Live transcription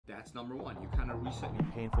That's number one. You kind of reset.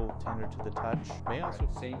 Painful, tender to the touch. May also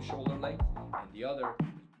Same shoulder length, and the other.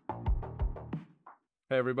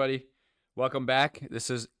 Hey everybody, welcome back.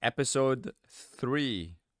 This is episode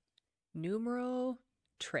 3. Numero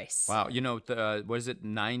tres. Wow, you know, what is it?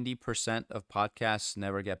 90% of podcasts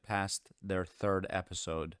never get past their 3rd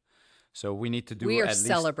episode. So we need to do at least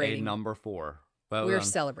a number 4. But we're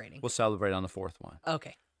celebrating. We'll celebrate on the 4th one.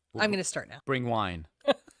 Okay. I'm going to start now. Bring wine.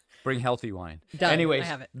 Bring healthy wine. Done. Anyways, I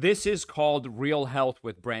have it. This is called Real Health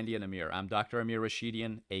with Brandi and Amir. I'm Dr. Amir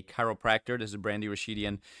Rashidian, a chiropractor. This is Brandi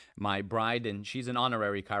Rashidian, my bride, and she's an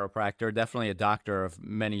honorary chiropractor, definitely a doctor of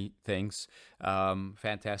many things.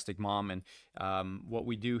 Fantastic mom. And what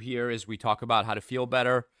we do here is we talk about how to feel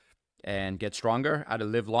better and get stronger, how to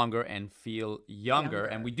live longer and feel younger.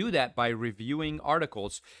 And we do that by reviewing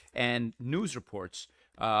articles and news reports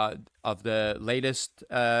of the latest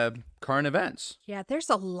current events. Yeah, there's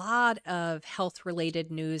a lot of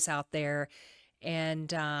health-related news out there,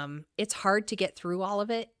 and it's hard to get through all of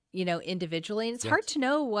it, individually. And it's hard to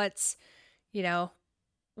know what's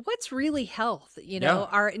really health.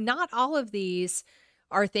 Not all of these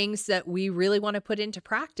are things that we really want to put into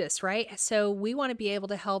practice, right? So we want to be able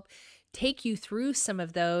to help take you through some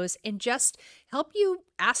of those and just help you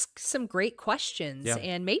ask some great questions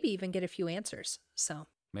and maybe even get a few answers. So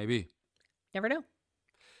maybe. Never know.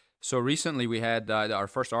 So recently we had our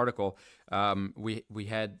first article. We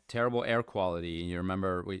had terrible air quality. You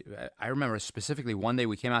remember? I remember specifically one day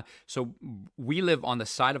we came out. So we live on the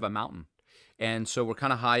side of a mountain, and so we're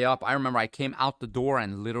kind of high up. I remember I came out the door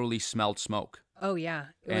and literally smelled smoke. Oh yeah,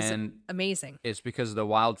 it was amazing. It's because of the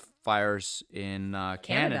wildfires in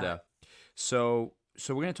Canada. So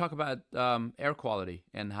we're going to talk about air quality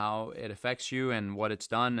and how it affects you and what it's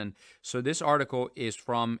done. And so this article is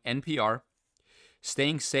from NPR.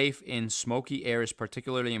 Staying safe in smoky air is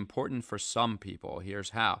particularly important for some people. Here's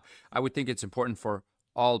how. I would think it's important for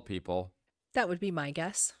all people. That would be my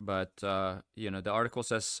guess. But, the article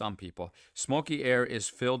says some people. Smoky air is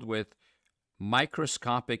filled with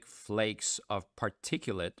microscopic flakes of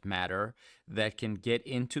particulate matter that can get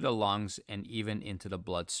into the lungs and even into the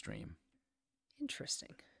bloodstream.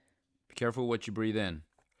 Interesting. Be careful what you breathe in.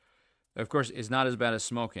 Of course, it's not as bad as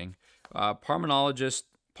smoking. Pulmonologist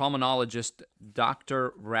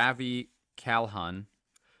Dr. Ravi Kalhan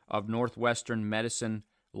of Northwestern Medicine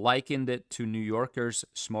likened it to New Yorkers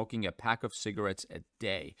smoking a pack of cigarettes a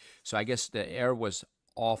day. So I guess the air was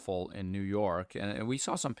awful in New York, and we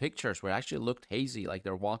saw some pictures where it actually looked hazy, like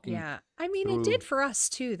they're walking. Yeah, I mean, it did for us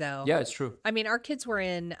too, though. Yeah, it's true. I mean, our kids were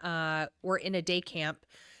in a day camp,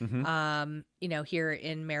 here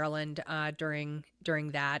in Maryland during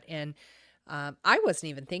that, and I wasn't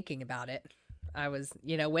even thinking about it. I was,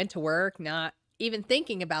 went to work, not even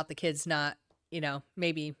thinking about the kids. Not,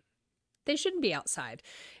 maybe they shouldn't be outside.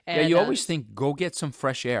 And, you always think, go get some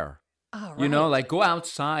fresh air. Oh, right. Like go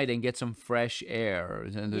outside and get some fresh air.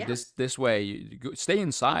 And this way, you stay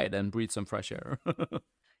inside and breathe some fresh air.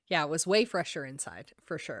 Yeah, it was way fresher inside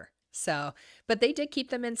for sure. So, but they did keep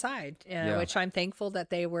them inside, which I'm thankful that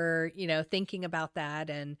they were, thinking about that.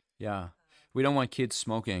 And yeah, we don't want kids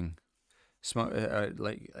smoking.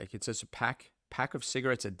 Like it says a pack of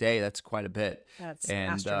cigarettes a day. That's quite a bit. That's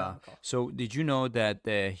astronomical. So did you know that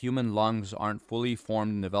the human lungs aren't fully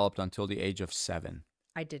formed and developed until the age of 7?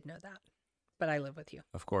 I did know that, but I live with you.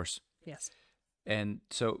 Of course. Yes. And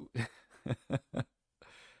so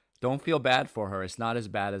don't feel bad for her. It's not as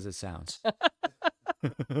bad as it sounds.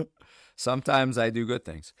 Sometimes I do good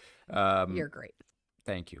things. You're great.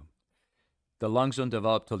 Thank you. The lungs don't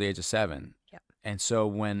develop till the age of 7. Yep. And so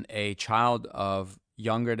when a child of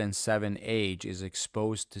younger than 7 age is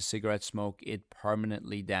exposed to cigarette smoke, it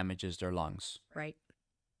permanently damages their lungs. Right.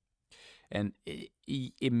 And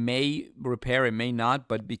it may repair, it may not,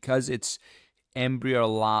 but because it's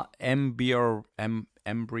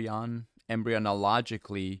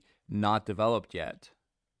embryonologically not developed yet,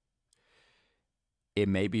 it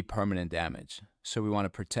may be permanent damage. So we want to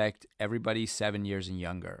protect everybody 7 years and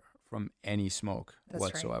younger from any smoke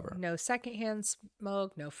whatsoever. Right. No secondhand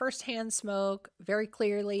smoke, no firsthand smoke, very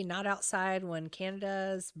clearly not outside when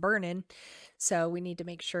Canada's burning. So we need to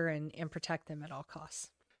make sure and protect them at all costs.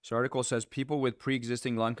 So article says people with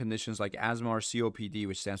pre-existing lung conditions like asthma or COPD,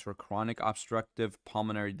 which stands for chronic obstructive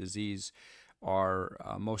pulmonary disease, are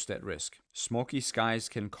most at risk. Smoky skies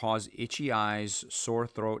can cause itchy eyes, sore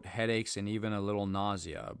throat, headaches, and even a little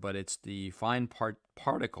nausea. But it's the fine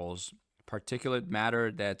particles, particulate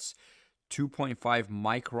matter that's 2.5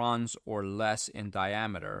 microns or less in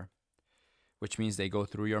diameter, which means they go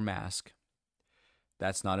through your mask.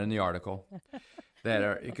 That's not in the article. that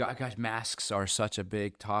are, gosh, masks are such a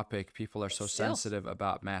big topic. People are so Still. sensitive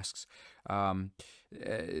about masks.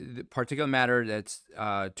 The particulate matter that's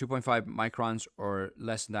 2.5 microns or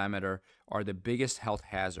less in diameter are the biggest health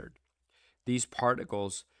hazard. These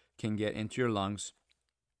particles can get into your lungs,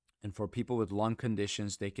 and for people with lung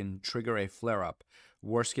conditions, they can trigger a flare-up.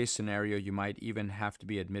 Worst case scenario, you might even have to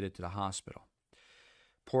be admitted to the hospital.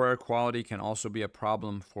 Poor air quality can also be a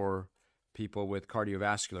problem for people with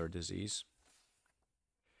cardiovascular disease.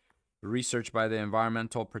 Research by the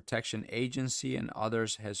Environmental Protection Agency and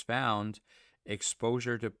others has found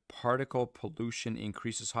exposure to particle pollution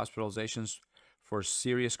increases hospitalizations for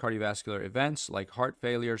serious cardiovascular events like heart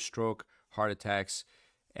failure, stroke, heart attacks,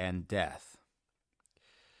 and death.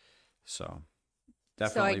 So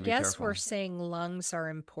definitely So I be guess careful. we're saying lungs are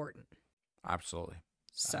important. Absolutely.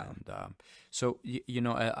 So And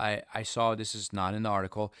I saw, this is not in the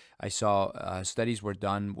article, I saw studies were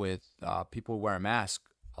done with people who wear a mask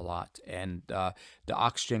a lot, and the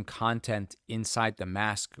oxygen content inside the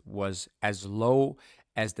mask was as low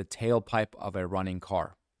as the tailpipe of a running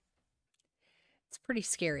car. it's pretty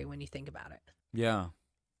scary when you think about it. Yeah.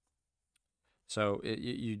 So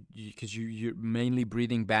you're mainly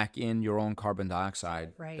breathing back in your own carbon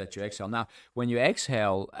dioxide Right. that you exhale. Now, when you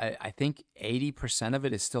exhale, I think 80% of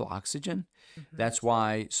it is still oxygen. That's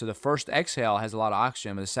why. So the first exhale has a lot of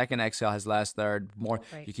oxygen, but the second exhale has less, third more.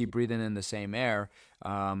 Right. You keep breathing in the same air.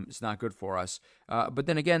 It's not good for us. But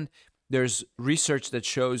then again, there's research that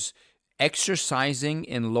shows exercising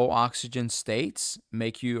in low oxygen states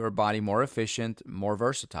make your body more efficient, more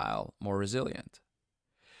versatile, more resilient.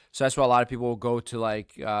 So that's why a lot of people will go to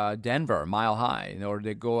like Denver, Mile High, or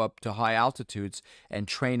they go up to high altitudes and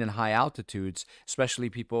train in high altitudes, especially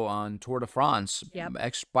people on Tour de France, Yep.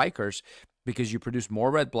 ex-bikers, because you produce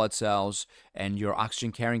more red blood cells and your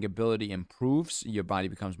oxygen carrying ability improves, your body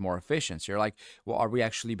becomes more efficient. So you're like, well, are we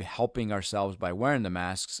actually helping ourselves by wearing the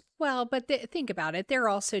masks? Well, but think about it. They're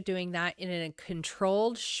also doing that in a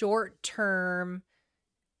controlled, short-term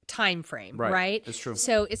time frame, right? That's true.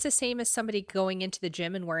 So it's the same as somebody going into the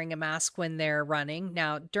gym and wearing a mask when they're running.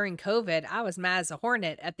 Now, during COVID, I was mad as a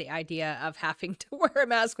hornet at the idea of having to wear a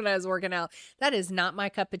mask when I was working out. That is not my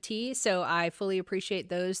cup of tea. So I fully appreciate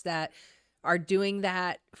those that are doing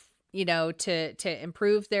that, to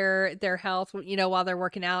improve their health, while they're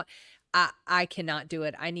working out. I cannot do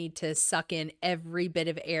it. I need to suck in every bit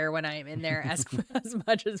of air when I am in there as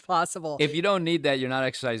much as possible. If you don't need that, you're not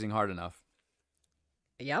exercising hard enough.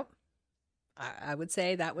 Yep. I would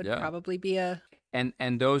say that would Yeah. probably be a...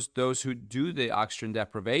 And those who do the oxygen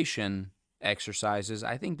deprivation exercises,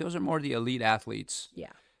 I think those are more the elite athletes.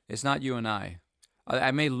 Yeah. It's not you and I.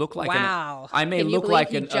 I may look like Wow. I may Can you look believe like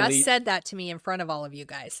he an just elite. said that to me in front of all of you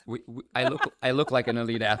guys. I look like an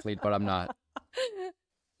elite athlete, but I'm not.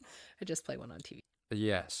 I just play one on TV.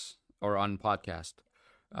 Yes, or on podcast.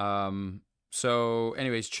 So,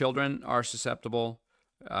 anyways, children are susceptible.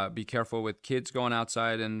 Be careful with kids going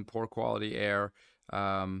outside in poor quality air.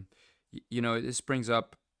 This brings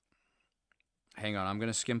up. Hang on, I'm going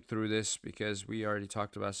to skim through this because we already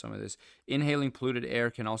talked about some of this. Inhaling polluted air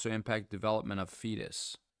can also impact development of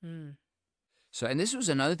fetus. So, and this was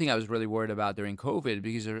another thing I was really worried about during COVID,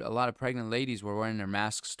 because a lot of pregnant ladies were wearing their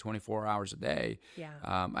masks 24 hours a day. Yeah.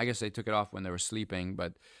 I guess they took it off when they were sleeping,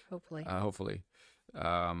 but Hopefully. hopefully.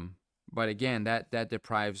 But again, that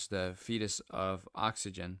deprives the fetus of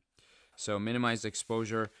oxygen. So minimize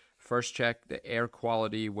exposure. First, check the air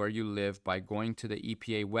quality where you live by going to the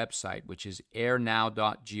EPA website, which is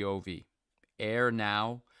airnow.gov.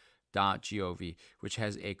 Airnow.gov, which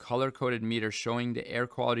has a color-coded meter showing the air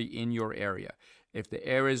quality in your area. If the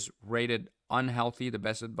air is rated unhealthy, the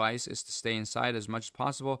best advice is to stay inside as much as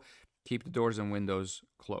possible. Keep the doors and windows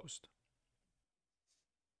closed.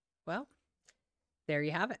 Well, there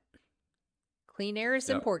you have it. Clean air is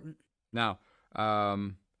Yep. important. Now,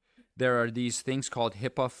 there are these things called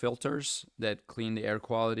HEPA filters that clean the air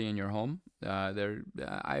quality in your home.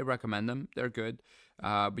 I recommend them. They're good.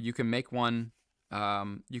 But you can make one.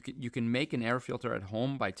 You can make an air filter at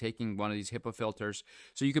home by taking one of these HEPA filters.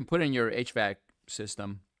 So you can put it in your HVAC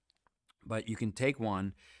system, but you can take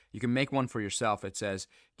one. You can make one for yourself. It says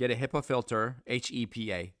get a HEPA filter,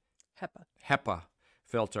 HEPA, HEPA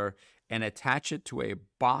filter, and attach it to a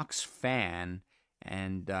box fan,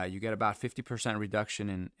 and you get about 50% reduction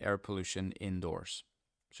in air pollution indoors.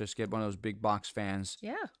 Just get one of those big box fans.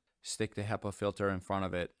 Yeah. Stick the HEPA filter in front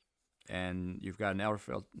of it, and you've got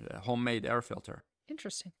an homemade air filter.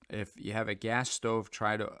 Interesting. If you have a gas stove,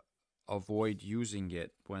 try to avoid using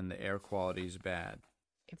it when the air quality is bad.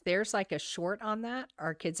 If there's like a short on that,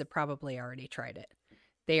 our kids have probably already tried it.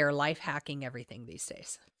 They are life hacking everything these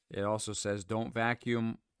days. It also says don't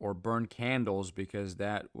vacuum or burn candles because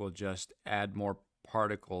that will just add more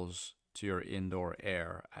particles to your indoor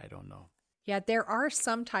air. I don't know. Yeah, there are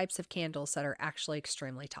some types of candles that are actually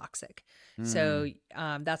extremely toxic. So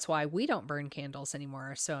Hmm. that's why we don't burn candles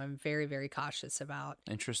anymore. So I'm very, very cautious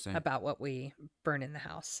Interesting. about what we burn in the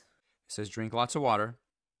house. It says drink lots of water.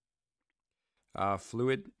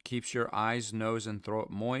 Fluid keeps your eyes, nose, and throat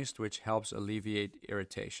moist, which helps alleviate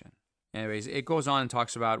irritation. Anyways, it goes on and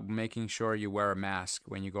talks about making sure you wear a mask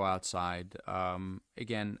when you go outside.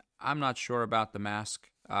 Again, I'm not sure about the mask.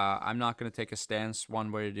 I'm not going to take a stance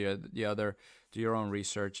one way or the other. Do your own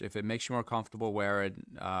research. If it makes you more comfortable, wear it.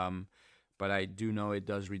 But I do know it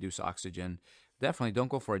does reduce oxygen. Definitely don't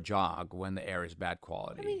go for a jog when the air is bad I mean,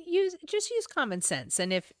 quality. use common sense.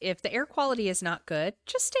 And if the air quality is not good,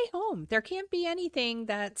 just stay home. There can't be anything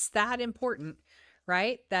that's that important,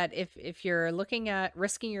 right? That if you're looking at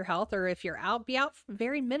risking your health, or if you're out, be out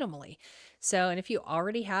very minimally. So, and if you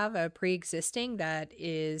already have a pre-existing that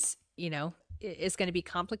is, is going to be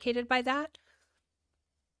complicated by that,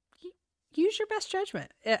 use your best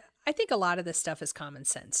judgment. I think a lot of this stuff is common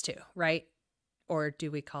sense too, right? Or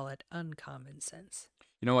do we call it uncommon sense?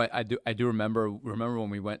 You know what? I do remember when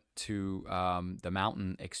we went to the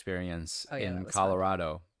mountain experience Oh yeah, that in was fun.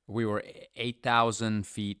 Colorado. We were 8,000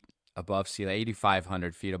 feet above sea level,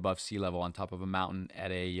 8,500 feet above sea level on top of a mountain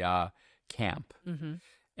at a camp. Mm-hmm.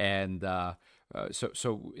 And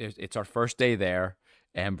it's our first day there,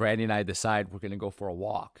 and Brandy and I decide we're going to go for a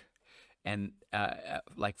walk. And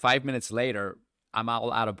like 5 minutes later, I'm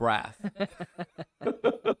all out of breath.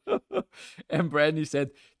 And Brandy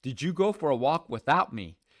said, "Did you go for a walk without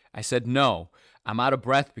me?" I said, "No, I'm out of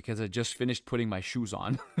breath because I just finished putting my shoes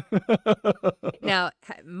on." Now,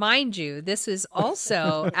 mind you, this was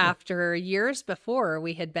also after years before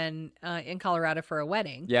we had been in Colorado for a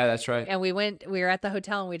wedding. Yeah, that's right. And we were at the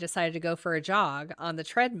hotel and we decided to go for a jog on the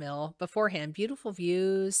treadmill beforehand. Beautiful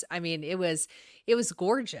views. I mean, it was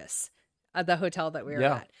gorgeous, the hotel that we were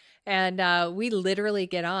Yeah. at. And we literally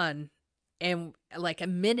get on, and like a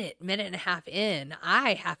minute and a half in,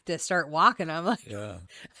 I have to start walking. I'm like, Yeah.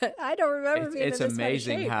 I don't remember being It's in this bad of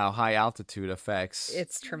amazing shape. how high altitude affects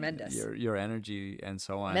It's tremendous. your energy and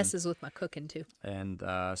so on. Messes with my cooking too. And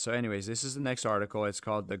so, anyways, this is the next article. It's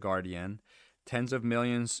called The Guardian. Tens of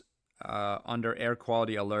millions under air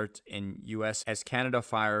quality alert in U.S. as Canada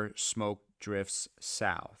fire smoke drifts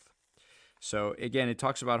south. So, again, it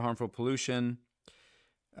talks about harmful pollution.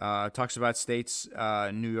 Talks about states,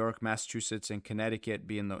 New York, Massachusetts, and Connecticut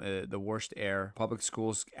being the worst air. Public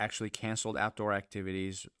schools actually canceled outdoor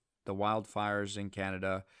activities. The wildfires in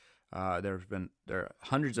Canada. There are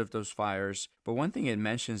hundreds of those fires. But one thing it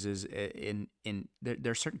mentions is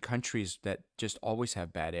there are certain countries that just always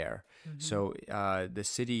have bad air. Mhm. So the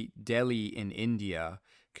city Delhi in India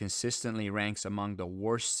consistently ranks among the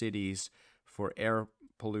worst cities for air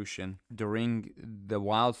pollution. During the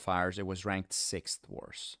wildfires, it was ranked sixth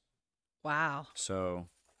worst. Wow. So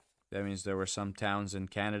that means there were some towns in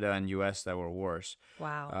Canada and U.S. that were worse.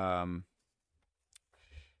 Wow.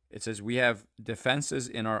 It says we have defenses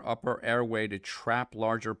in our upper airway to trap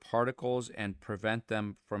larger particles and prevent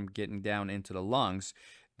them from getting down into the lungs.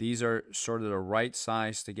 These are sort of the right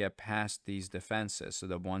size to get past these defenses, so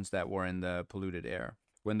the ones that were in the polluted air.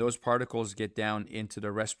 When those particles get down into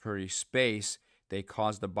the respiratory space, they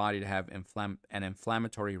cause the body to have an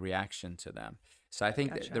inflammatory reaction to them. So I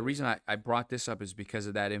think Gotcha. the reason I brought this up is because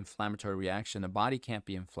of that inflammatory reaction. The body can't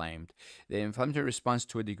be inflamed. The inflammatory response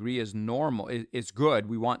to a degree is normal. It's good.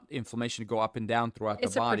 We want inflammation to go up and down throughout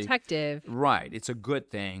It's the a body. protective. Right. It's a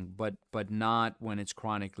good thing, but not when it's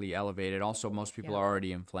chronically elevated. Also, most people Yeah. are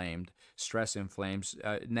already inflamed. Stress inflames.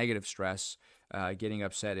 Negative stress, getting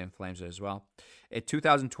upset inflames it as well. A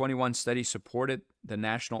 2021 study supported the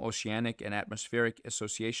National Oceanic and Atmospheric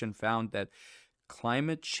Association found that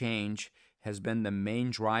climate change has been the main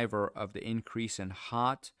driver of the increase in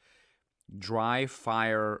hot, dry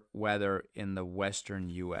fire weather in the western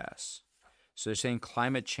U.S. So they're saying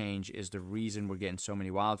climate change is the reason we're getting so many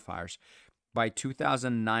wildfires. By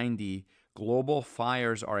 2090, global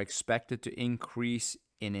fires are expected to increase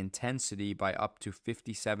in intensity by up to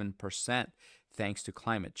 57% thanks to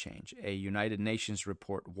climate change, a United Nations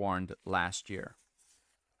report warned last year.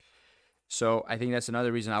 So I think that's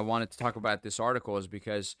another reason I wanted to talk about this article, is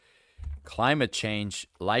because climate change,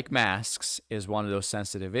 like masks, is one of those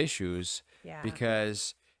sensitive issues. Yeah.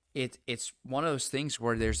 Because it's one of those things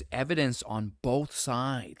where there's evidence on both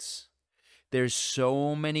sides. There's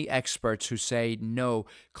so many experts who say, no,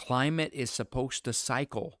 climate is supposed to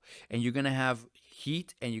cycle, and you're going to have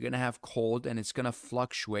heat and you're going to have cold, and it's going to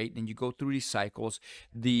fluctuate, and you go through these cycles.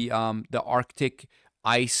 The Arctic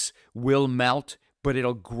ice will melt, but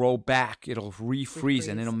it'll grow back. It'll refreeze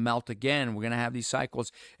and Refreeze. it'll melt again. We're going to have these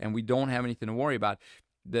cycles, and we don't have anything to worry about.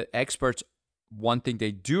 The experts, one thing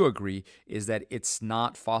they do agree is that it's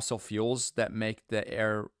not fossil fuels that make the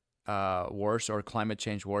air worse or climate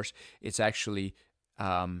change worse. It's actually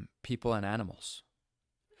people and animals,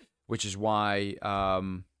 which is why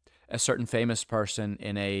a certain famous person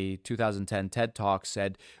in a 2010 TED Talk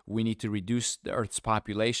said we need to reduce the Earth's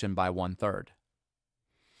population by 1/3.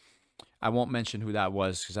 I won't mention who that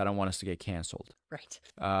was because I don't want us to get canceled. Right.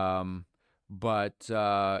 But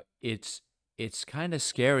it's kind of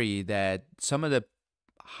scary that some of the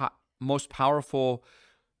most powerful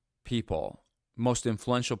people, most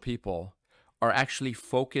influential people, are actually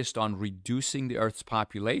focused on reducing the Earth's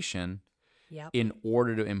population Yep. in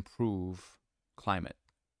order to improve climate.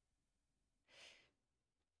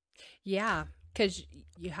 Yeah, because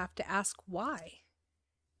you have to ask why.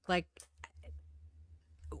 Like,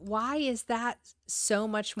 why is that so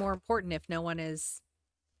much more important if no one is?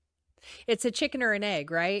 It's a chicken or an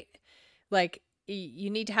egg, right? Like, you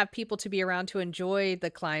need to have people to be around to enjoy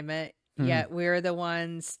the climate, yet we're the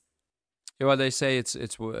ones. Well, they say it's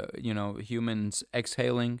humans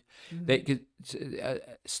exhaling. A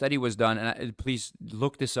study was done, and please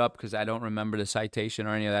look this up because I don't remember the citation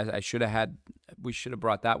or any of that. We should have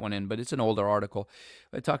brought that one in, but it's an older article.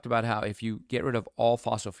 It talked about how if you get rid of all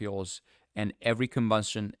fossil fuels and every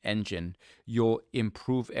combustion engine, you'll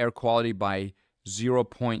improve air quality by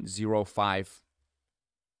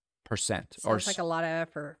 0.05%. Sounds like a lot of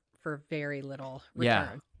effort for very little return.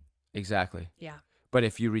 Yeah, exactly. Yeah. But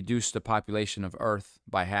if you reduce the population of Earth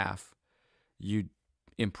by half, you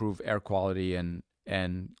improve air quality and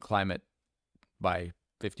climate by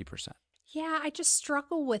 50%. Yeah, I just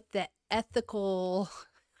struggle with the ethical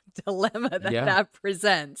dilemma that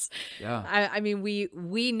presents. Yeah. I mean,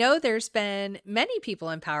 we know there's been many people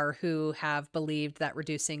in power who have believed that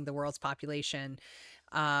reducing the world's population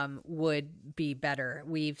would be better.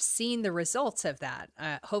 We've seen the results of that.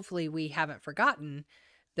 Hopefully we haven't forgotten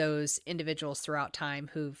those individuals throughout time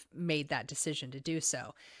who've made that decision to do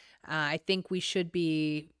so. I think we should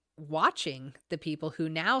be watching the people who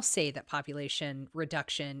now say that population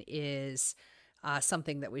reduction is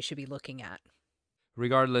something that we should be looking at.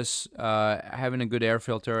 Regardless, having a good air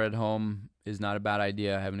filter at home is not a bad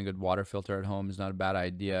idea. Having a good water filter at home is not a bad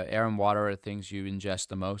idea. Air and water are things you ingest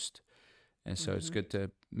the most. And so it's good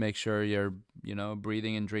to make sure you're,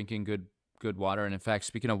 breathing and drinking good water. And in fact,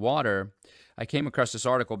 speaking of water, I came across this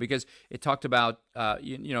article because it talked about,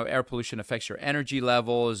 air pollution affects your energy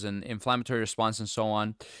levels and inflammatory response and so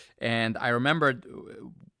on. And I remembered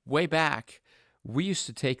way back, we used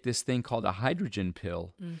to take this thing called a hydrogen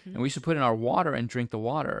pill, and we used to put it in our water and drink the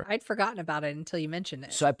water. I'd forgotten about it until you mentioned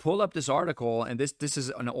it. So I pulled up this article, and this is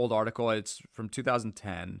an old article. It's from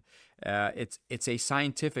 2010. It's a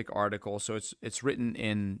scientific article, so it's written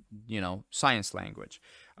in science language.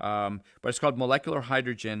 But it's called Molecular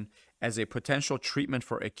Hydrogen as a Potential Treatment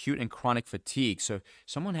for Acute and Chronic Fatigue. So if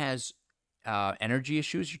someone has energy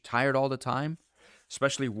issues, you're tired all the time,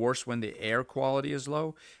 especially worse when the air quality is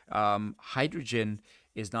low. Hydrogen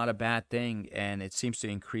is not a bad thing, and it seems to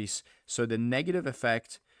increase. So the negative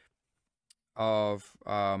effect of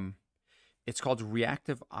it's called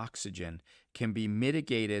reactive oxygen can be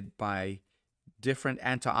mitigated by different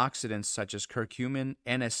antioxidants such as curcumin,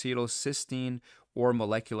 N-acetylcysteine, or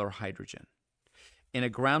molecular hydrogen. In a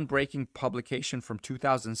groundbreaking publication from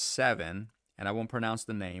 2007, and I won't pronounce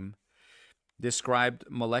the name, described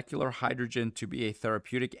molecular hydrogen to be a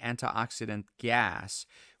therapeutic antioxidant gas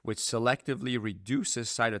which selectively reduces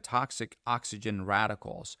cytotoxic oxygen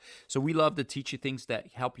radicals. So we love to teach you things that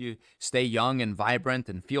help you stay young and vibrant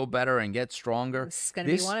and feel better and get stronger. This is going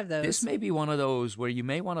to be one of those. This may be one of those where you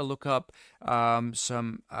may want to look up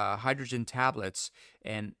some hydrogen tablets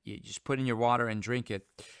and you just put in your water and drink it.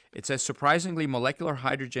 It says, surprisingly, molecular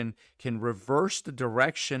hydrogen can reverse the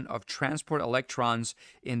direction of transport electrons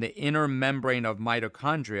in the inner membrane of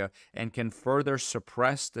mitochondria and can further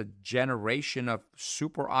suppress the generation of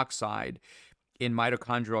superoxide in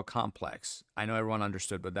mitochondrial complex. I know everyone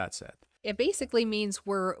understood what that said. It basically means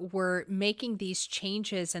we're making these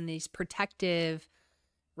changes and these protective,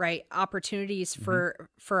 opportunities for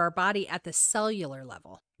our body at the cellular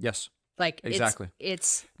level. Yes. Like exactly.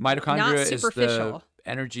 It's mitochondria not is superficial. the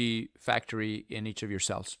energy factory in each of your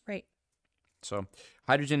cells. Right. So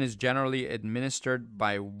hydrogen is generally administered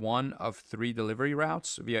by one of 3 delivery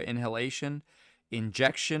routes via inhalation,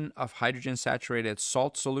 injection of hydrogen-saturated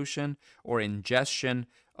salt solution or ingestion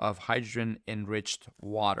of hydrogen-enriched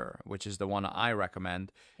water, which is the one I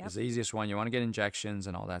recommend. Yep. It's the easiest one. You want to get injections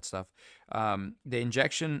and all that stuff. The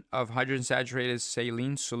injection of hydrogen-saturated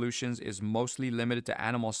saline solutions is mostly limited to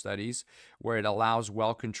animal studies where it allows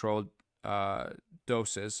well-controlled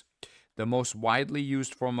doses. The most widely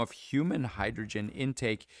used form of human hydrogen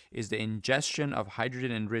intake is the ingestion of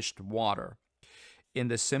hydrogen-enriched water. In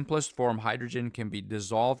the simplest form, hydrogen can be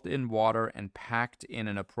dissolved in water and packed in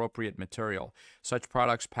an appropriate material. Such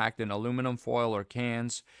products packed in aluminum foil or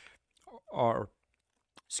cans are,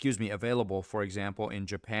 available, for example, in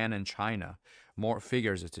Japan and China.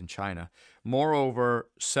 It's in China. Moreover,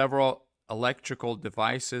 several electrical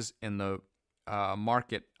devices in the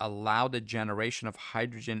market allow the generation of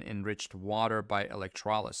hydrogen-enriched water by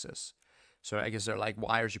electrolysis. So I guess they're like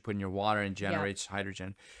wires you put in your water and generates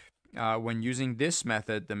hydrogen. When using this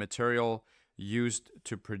method, the material used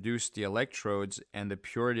to produce the electrodes and the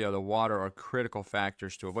purity of the water are critical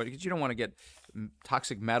factors to avoid, because you don't want to get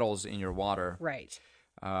toxic metals in your water. Right.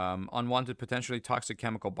 Unwanted, potentially toxic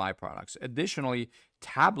chemical byproducts. Additionally,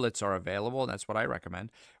 tablets are available, that's what I recommend,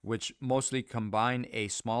 which mostly combine a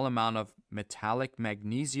small amount of metallic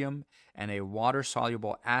magnesium and a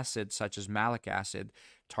water-soluble acid such as malic acid,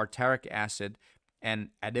 tartaric acid, and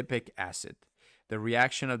adipic acid. The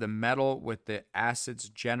reaction of the metal with the acids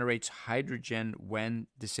generates hydrogen when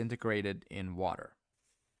disintegrated in water.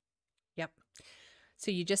 Yep.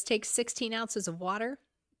 So you just take 16 ounces of water,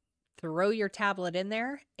 throw your tablet in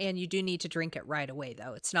there, and you do need to drink it right away,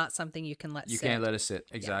 though. It's not something you can let sit. You can't let it sit.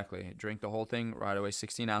 Exactly. Yeah. Drink the whole thing right away.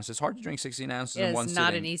 16 ounces. It's hard to drink 16 ounces in one sitting. It's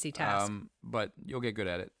not an easy task. But you'll get good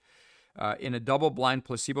at it. In a double-blind,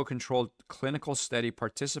 placebo-controlled clinical study,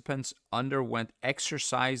 participants underwent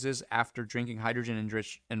exercises after drinking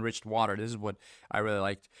hydrogen-enriched water. This is what I really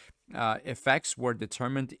liked. Effects were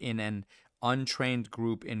determined in an untrained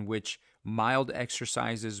group in which mild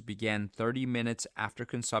exercises began 30 minutes after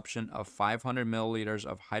consumption of 500 milliliters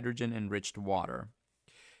of hydrogen-enriched water.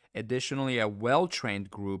 Additionally, a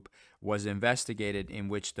well-trained group was investigated in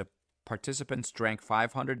which the participants drank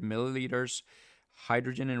 500 milliliters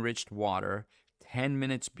hydrogen-enriched water 10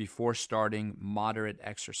 minutes before starting moderate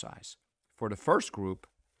exercise. For the first group,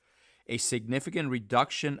 a significant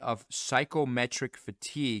reduction of psychometric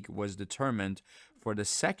fatigue was determined. For the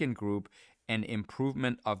second group, an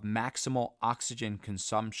improvement of maximal oxygen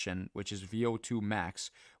consumption, which is VO2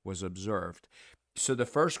 max, was observed. So the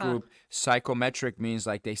first group, psychometric means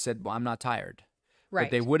like they said, well, I'm not tired. Right.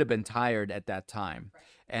 But they would have been tired at that time. Right.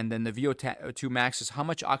 And then the VO2 max is how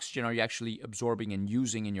much oxygen are you actually absorbing and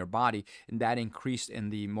using in your body, and that increased in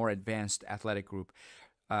the more advanced athletic group.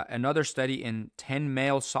 Another study in 10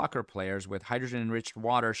 male soccer players with hydrogen-enriched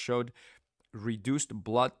water showed reduced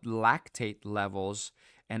blood lactate levels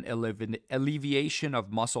and alleviation of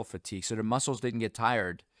muscle fatigue. So the muscles didn't get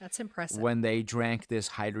tired. That's impressive. When they drank this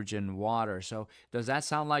hydrogen water. So does that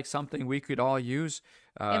sound like something we could all use?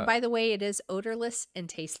 And by the way, it is odorless and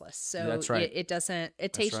tasteless. So that's right. It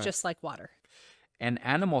tastes just like water. An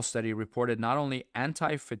animal study reported not only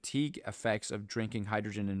anti-fatigue effects of drinking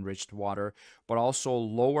hydrogen-enriched water, but also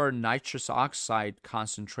lower nitrous oxide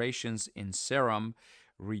concentrations in serum,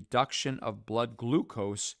 reduction of blood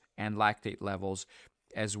glucose and lactate levels,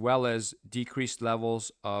 as well as decreased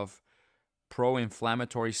levels of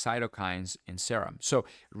pro-inflammatory cytokines in serum. So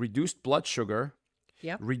reduced blood sugar,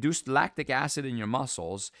 reduced lactic acid in your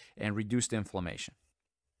muscles, and reduced inflammation.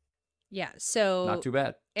 Yeah, so not too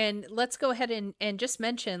bad. And let's go ahead and just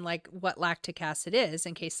mention like what lactic acid is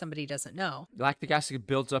in case somebody doesn't know. Lactic acid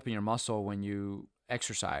builds up in your muscle when you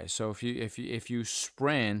exercise. So if you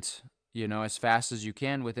sprint, as fast as you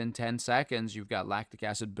can, within 10 seconds, you've got lactic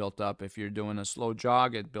acid built up. If you're doing a slow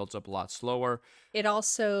jog, it builds up a lot slower. It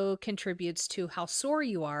also contributes to how sore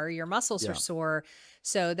you are. Your muscles are sore.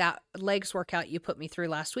 So that legs workout you put me through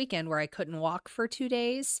last weekend where I couldn't walk for 2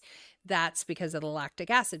 days, that's because of the lactic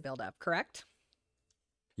acid buildup, correct?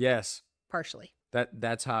 Yes. Partially.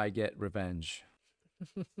 That's how I get revenge.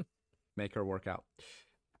 Make her work out.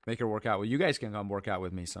 Make her work out. Well, you guys can come work out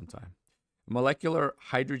with me sometime. Molecular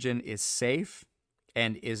hydrogen is safe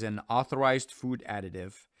and is an authorized food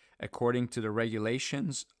additive according to the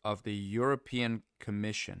regulations of the European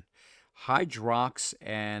Commission. Hydrox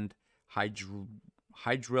and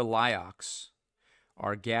hydrolyox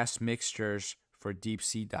are gas mixtures for deep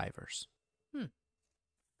sea divers.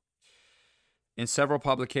 In several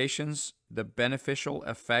publications, the beneficial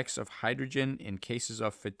effects of hydrogen in cases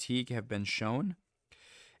of fatigue have been shown.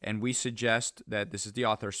 And we suggest that, this is the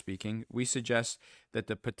author speaking, we suggest that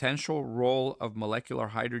the potential role of molecular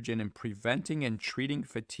hydrogen in preventing and treating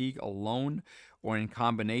fatigue alone or in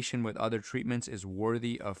combination with other treatments is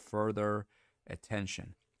worthy of further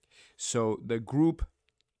attention. So the group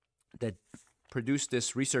that produced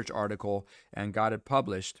this research article and got it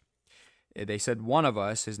published, they said one of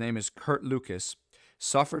us, his name is Kurt Lucas,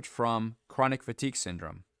 suffered from chronic fatigue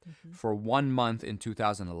syndrome for 1 month in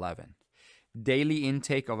 2011. Daily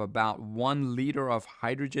intake of about 1 liter of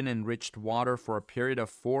hydrogen-enriched water for a period of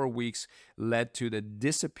 4 weeks led to the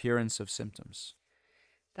disappearance of symptoms.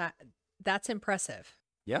 That's impressive.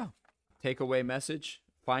 Yeah. Takeaway message: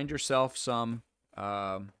 find yourself some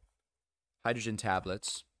hydrogen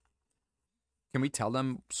tablets. Can we tell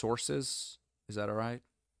them sources? Is that all right?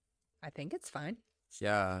 I think it's fine.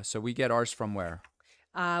 Yeah. So we get ours from where?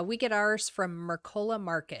 We get ours from Mercola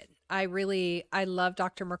Market. I love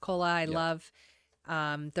Dr. Mercola. I love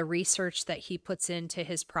the research that he puts into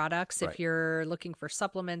his products. Right. If you're looking for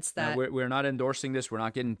supplements that... Now, we're not endorsing this. We're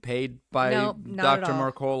not getting paid by No, not at Dr.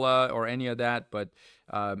 all. Mercola or any of that, but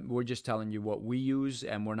we're just telling you what we use,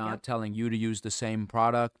 and we're not telling you to use the same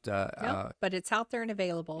product. Nope, but it's out there and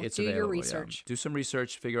available. It's Do your available, research. Yeah. Do some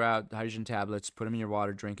research, figure out hydrogen tablets, put them in your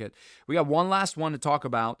water, drink it. We got one last one to talk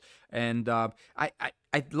about, and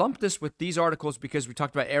I lumped this with these articles because we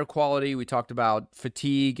talked about air quality, we talked about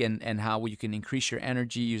fatigue and how you can increase your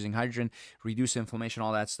energy using hydrogen, reduce inflammation,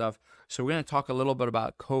 all that stuff. So we're going to talk a little bit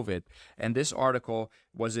about COVID, and this article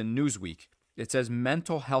was in Newsweek. It says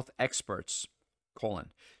mental health experts,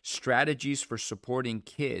 strategies for supporting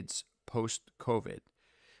kids post-COVID.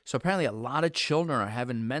 So apparently a lot of children are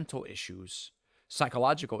having mental issues,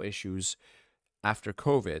 psychological issues after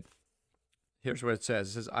COVID. Here's what it says.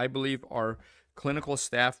 It says, I believe our clinical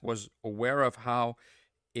staff was aware of how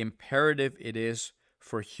imperative it is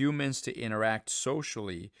for humans to interact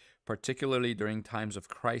socially, particularly during times of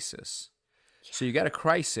crisis. So you got a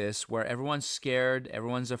crisis where everyone's scared,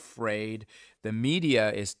 everyone's afraid. The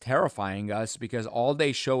media is terrifying us because all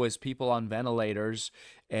they show is people on ventilators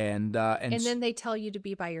and then they tell you to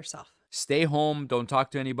be by yourself. Stay home, don't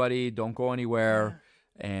talk to anybody, don't go anywhere,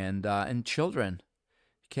 and children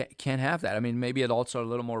can't have that. I mean, maybe adults are a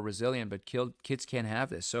little more resilient, but kids can't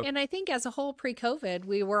have this. So, and I think as a whole, pre-COVID,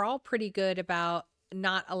 we were all pretty good about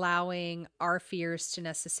not allowing our fears to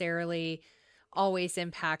necessarily always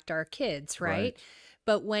impact our kids, right?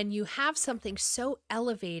 But when you have something so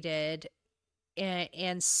elevated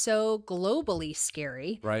and so globally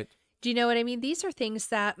scary, right? Do you know what I mean? These are things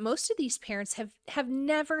that most of these parents have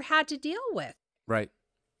never had to deal with, right?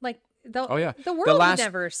 Like the the world had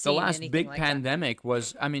never seen the last anything big like pandemic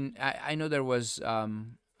was. I mean, I know there was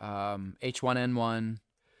H1N1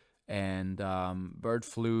 and bird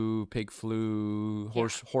flu, pig flu,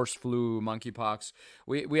 horse flu, monkeypox.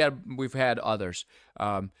 We've had others,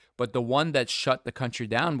 but the one that shut the country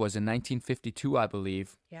down was in 1952, I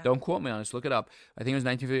believe. Yeah. Don't quote me on this. Look it up. I think it was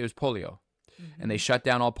 1950. It was polio. And they shut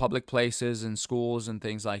down all public places and schools and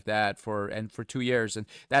things like that for 2 years. And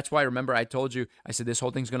that's why, remember, I told you, I said, this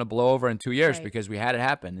whole thing's going to blow over in 2 years because we had it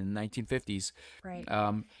happen in the 1950s. Right.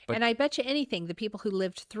 But, and I bet you anything, the people who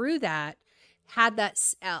lived through that had that,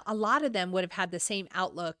 a lot of them would have had the same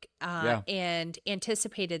outlook and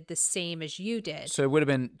anticipated the same as you did. So it would have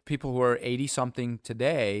been people who are 80-something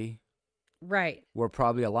today Right. were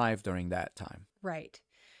probably alive during that time. Right.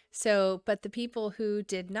 So, but the people who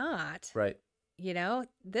did not, Right. you know,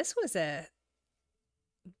 this was they'd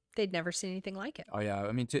never seen anything like it. Oh, yeah.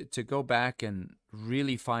 I mean, to go back and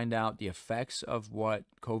really find out the effects of what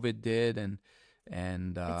COVID did and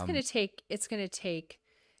it's going to take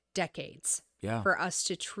decades for us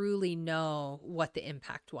to truly know what the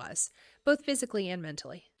impact was, both physically and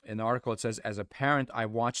mentally. In the article, it says, as a parent, I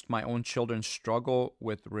watched my own children struggle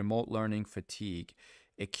with remote learning fatigue,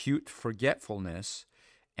 acute forgetfulness,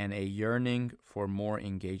 and a yearning for more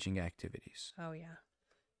engaging activities. Oh, yeah.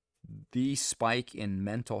 The spike in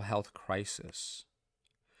mental health crisis.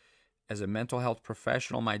 As a mental health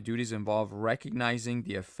professional, my duties involve recognizing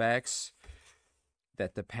the effects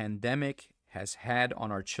that the pandemic has had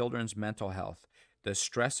on our children's mental health. The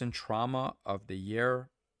stress and trauma of the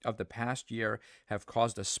past year have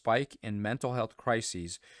caused a spike in mental health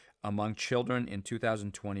crises among children in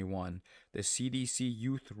 2021. The CDC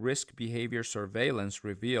Youth Risk Behavior Surveillance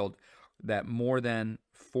revealed that more than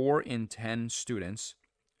 4 in 10 students,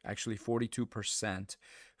 actually 42%,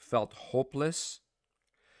 felt hopeless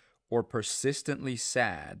or persistently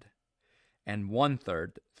sad, and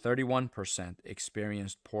 1/3, 31%,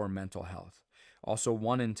 experienced poor mental health. Also,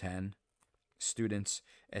 1 in 10 students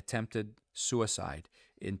attempted suicide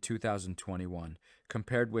in 2021,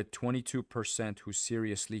 compared with 22% who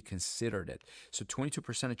seriously considered it. So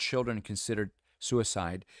 22% of children considered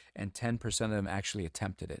suicide, and 10% of them actually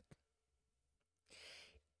attempted it.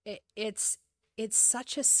 It's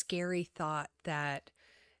such a scary thought that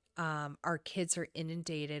our kids are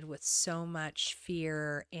inundated with so much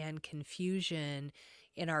fear and confusion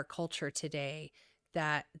in our culture today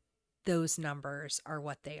that those numbers are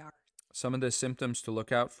what they are. Some of the symptoms to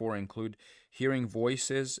look out for include hearing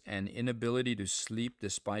voices and inability to sleep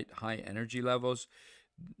despite high energy levels,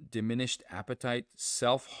 diminished appetite,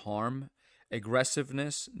 self-harm,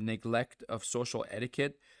 aggressiveness, neglect of social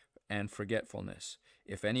etiquette, and forgetfulness.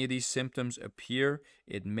 If any of these symptoms appear,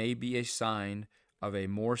 it may be a sign of a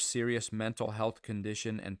more serious mental health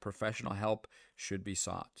condition, and professional help should be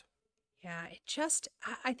sought. Yeah,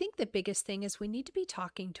 I think the biggest thing is we need to be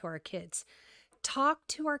talking to our kids. Talk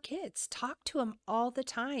to our kids. Talk to them all the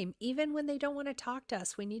time. Even when they don't want to talk to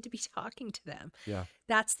us, we need to be talking to them. Yeah.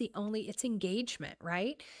 It's engagement,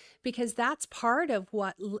 right? Because that's part of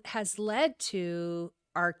what has led to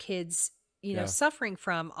our kids, suffering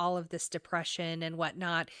from all of this depression and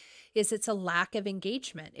whatnot, is it's a lack of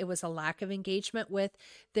engagement. It was a lack of engagement with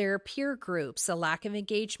their peer groups, a lack of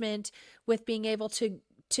engagement with being able to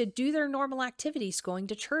do their normal activities, going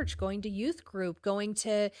to church, going to youth group, going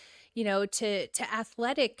to, to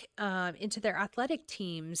athletic, into their athletic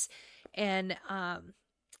teams. And I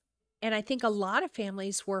think a lot of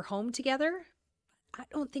families were home together. I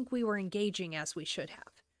don't think we were engaging as we should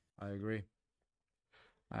have. I agree.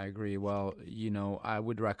 Well, I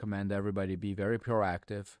would recommend everybody be very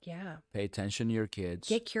proactive. Yeah. Pay attention to your kids.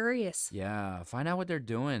 Get curious. Yeah. Find out what they're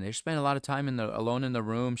doing. They spend a lot of time alone in the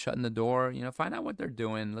room, shutting the door. Find out what they're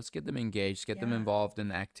doing. Let's get them engaged, get them involved in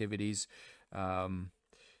activities.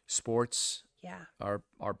 Sports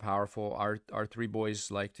are powerful. Our three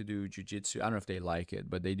boys like to do jujitsu. I don't know if they like it,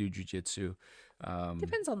 but they do jujitsu.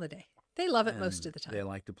 Depends on the day. They love it most of the time. They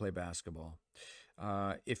like to play basketball.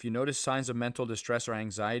 If you notice signs of mental distress or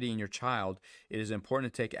anxiety in your child, it is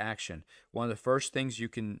important to take action. One of the first things you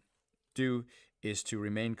can do is to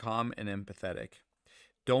remain calm and empathetic.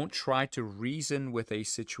 Don't try to reason with a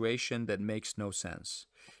situation that makes no sense.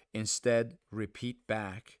 Instead, repeat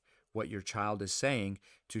back what your child is saying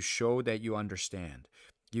to show that you understand.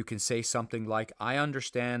 You can say something like, "I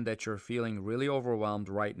understand that you're feeling really overwhelmed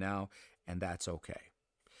right now, and that's okay."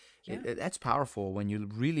 Yeah. That's powerful when you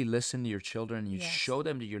really listen to your children and you show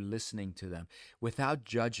them that you're listening to them without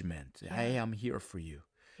judgment. Yeah. Hey, I'm here for you.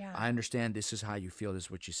 Yeah. I understand this is how you feel. This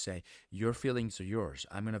is what you say. Your feelings are yours.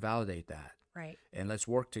 I'm going to validate that. Right. And let's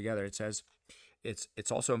work together. It says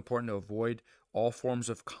it's also important to avoid all forms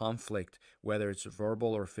of conflict, whether it's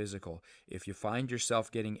verbal or physical. If you find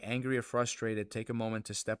yourself getting angry or frustrated, take a moment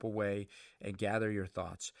to step away and gather your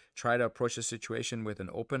thoughts. Try to approach the situation with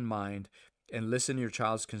an open mind and listen to your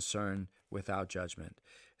child's concern without judgment.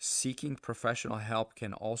 Seeking professional help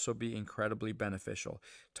can also be incredibly beneficial.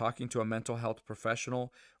 Talking to a mental health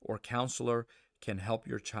professional or counselor can help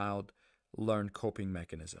your child learn coping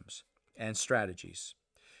mechanisms and strategies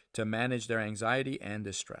to manage their anxiety and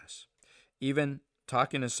distress. Even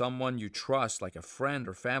talking to someone you trust, like a friend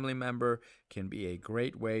or family member, can be a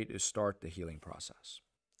great way to start the healing process.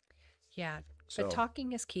 Yeah, but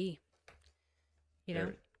talking is key.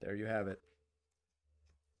 There you have it.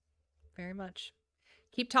 Very much.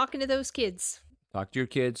 Keep talking to those kids. Talk to your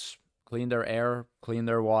kids. Clean their air. Clean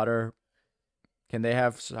their water. Can they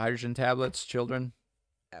have hydrogen tablets, children?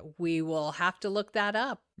 We will have to look that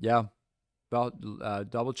up. Yeah. Well,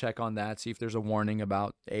 double check on that. See if there's a warning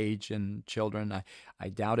about age and children. I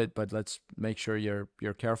doubt it, but let's make sure you're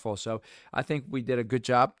careful. So I think we did a good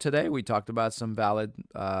job today. We talked about some valid,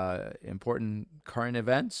 important current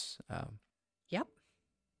events. Yep.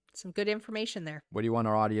 Some good information there. What do you want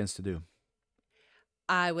our audience to do?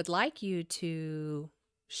 I would like you to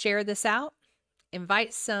share this out.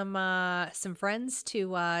 Invite some friends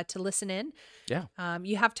to listen in. Yeah.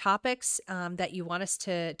 You have topics that you want us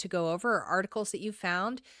to go over, or articles that you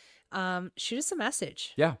found. Shoot us a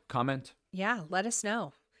message. Yeah. Comment. Yeah. Let us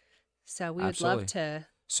know. So we would love to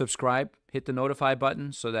subscribe. Hit the notify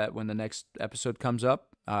button so that when the next episode comes up,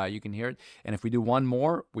 you can hear it. And if we do one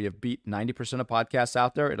more, we have beat 90% of podcasts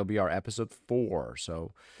out there. It'll be our episode 4.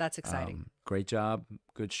 So that's exciting. Great job.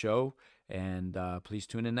 Good show. And please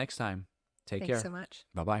tune in next time. Take care. Thanks so much.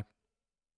 Bye-bye.